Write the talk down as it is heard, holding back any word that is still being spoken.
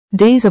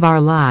Days of our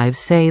lives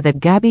say that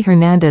Gabi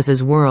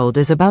Hernandez's world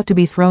is about to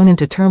be thrown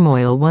into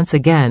turmoil once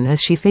again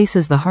as she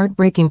faces the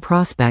heartbreaking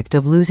prospect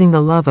of losing the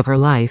love of her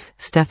life,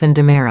 Stefan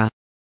DiMera.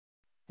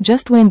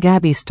 Just when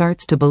Gabi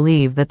starts to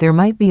believe that there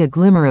might be a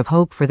glimmer of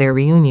hope for their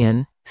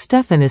reunion,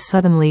 Stefan is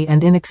suddenly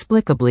and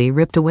inexplicably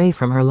ripped away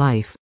from her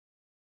life.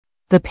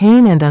 The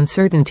pain and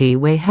uncertainty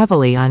weigh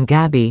heavily on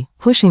Gabi,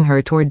 pushing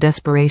her toward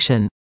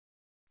desperation.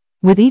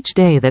 With each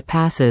day that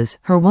passes,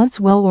 her once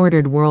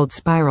well-ordered world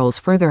spirals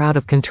further out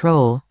of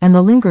control, and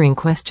the lingering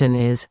question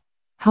is,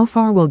 how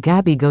far will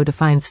Gabi go to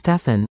find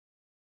Stefan?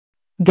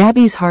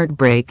 Gabi's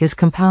heartbreak is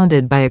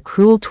compounded by a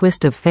cruel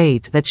twist of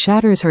fate that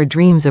shatters her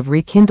dreams of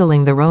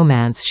rekindling the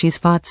romance she's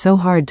fought so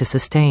hard to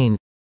sustain.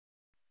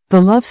 The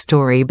love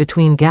story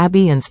between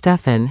Gabi and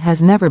Stefan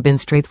has never been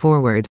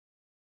straightforward.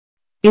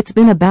 It's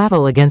been a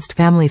battle against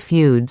family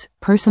feuds,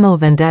 personal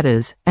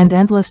vendettas, and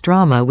endless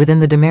drama within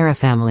the DiMera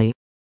family.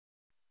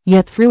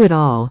 Yet through it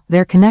all,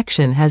 their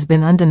connection has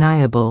been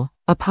undeniable,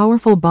 a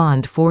powerful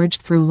bond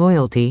forged through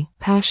loyalty,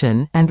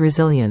 passion, and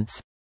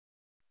resilience.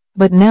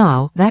 But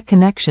now, that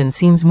connection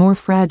seems more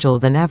fragile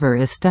than ever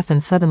as Stefan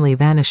suddenly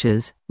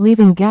vanishes,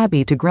 leaving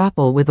Gabi to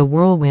grapple with a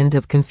whirlwind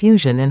of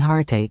confusion and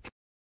heartache.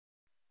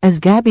 As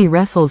Gabi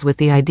wrestles with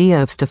the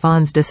idea of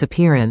Stefan's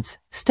disappearance,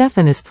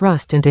 Stefan is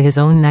thrust into his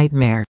own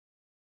nightmare.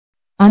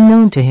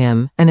 Unknown to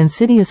him, an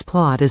insidious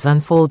plot is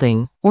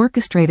unfolding,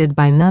 orchestrated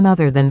by none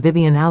other than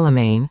Vivian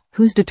Alamain,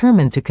 who's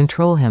determined to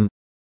control him.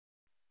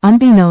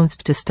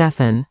 Unbeknownst to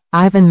Stefan,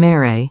 Ivan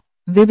Mere,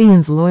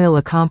 Vivian's loyal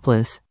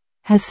accomplice,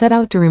 has set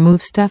out to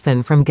remove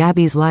Stefan from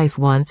Gabi's life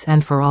once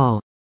and for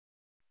all.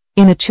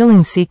 In a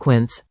chilling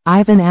sequence,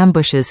 Ivan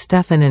ambushes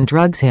Stefan and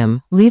drugs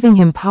him, leaving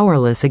him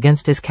powerless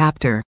against his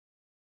captor.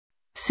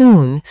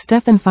 Soon,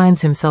 Stefan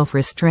finds himself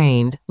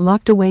restrained,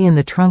 locked away in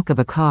the trunk of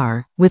a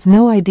car, with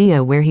no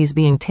idea where he's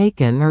being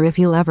taken or if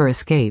he'll ever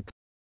escape.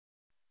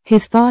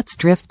 His thoughts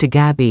drift to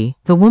Gabi,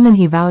 the woman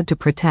he vowed to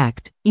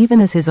protect,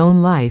 even as his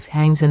own life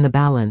hangs in the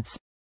balance.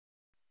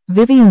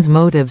 Vivian's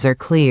motives are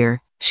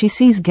clear. She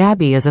sees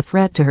Gabi as a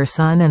threat to her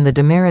son and the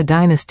DiMera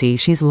dynasty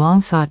she's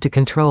long sought to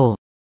control.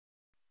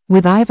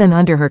 With Ivan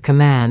under her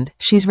command,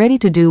 she's ready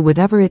to do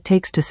whatever it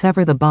takes to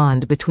sever the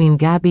bond between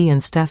Gabi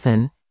and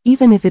Stefan,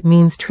 even if it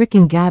means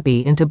tricking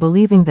Gabi into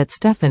believing that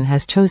Stefan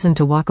has chosen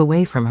to walk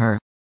away from her.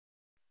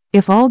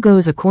 If all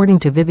goes according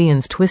to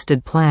Vivian's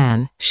twisted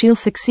plan, she'll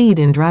succeed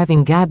in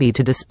driving Gabi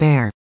to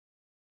despair.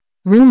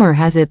 Rumor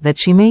has it that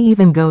she may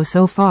even go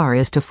so far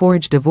as to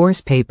forge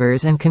divorce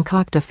papers and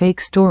concoct a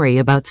fake story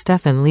about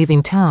Stefan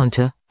leaving town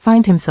to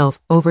find himself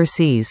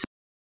overseas.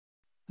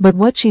 But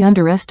what she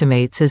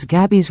underestimates is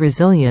Gabi's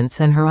resilience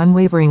and her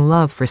unwavering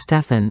love for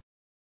Stefan.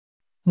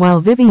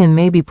 While Vivian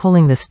may be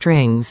pulling the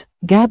strings,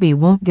 Gabi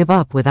won't give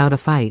up without a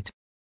fight.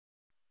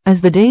 As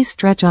the days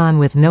stretch on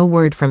with no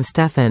word from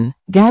Stefan,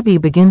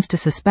 Gabi begins to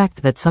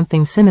suspect that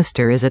something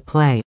sinister is at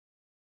play.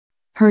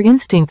 Her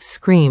instincts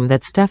scream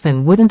that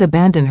Stefan wouldn't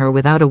abandon her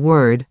without a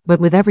word, but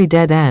with every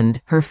dead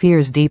end, her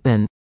fears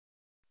deepen.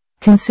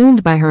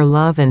 Consumed by her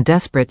love and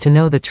desperate to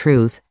know the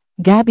truth,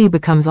 Gabi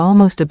becomes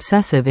almost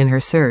obsessive in her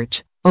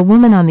search, a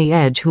woman on the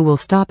edge who will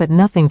stop at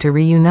nothing to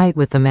reunite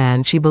with the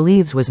man she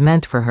believes was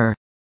meant for her.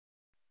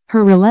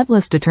 Her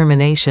relentless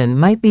determination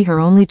might be her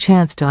only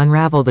chance to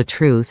unravel the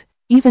truth,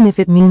 even if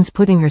it means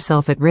putting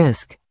herself at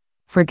risk.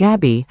 For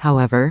Gabi,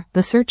 however,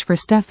 the search for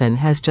Stefan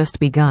has just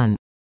begun.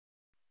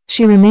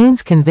 She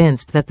remains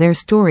convinced that their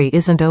story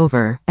isn't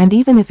over, and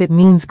even if it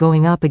means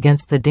going up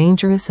against the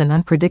dangerous and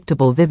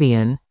unpredictable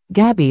Vivian,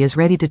 Gabi is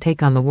ready to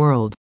take on the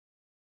world.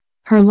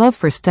 Her love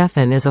for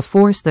Stefan is a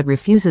force that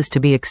refuses to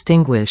be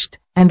extinguished,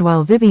 and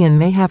while Vivian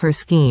may have her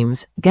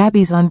schemes,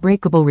 Gabi's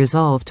unbreakable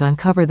resolve to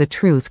uncover the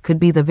truth could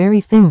be the very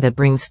thing that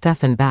brings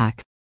Stefan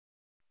back.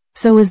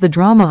 So as the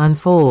drama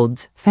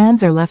unfolds,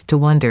 fans are left to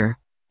wonder,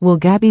 will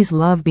Gabi's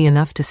love be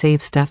enough to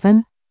save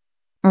Stefan?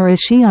 Or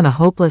is she on a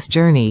hopeless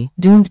journey,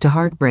 doomed to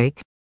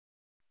heartbreak?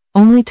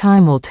 Only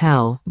time will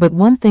tell, but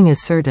one thing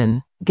is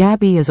certain,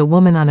 Gabi is a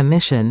woman on a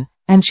mission,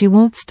 and she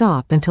won't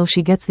stop until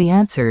she gets the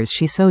answers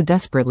she so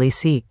desperately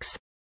seeks.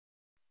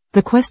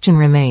 The question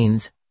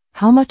remains,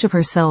 how much of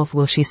herself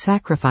will she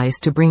sacrifice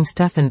to bring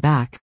Stefan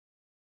back?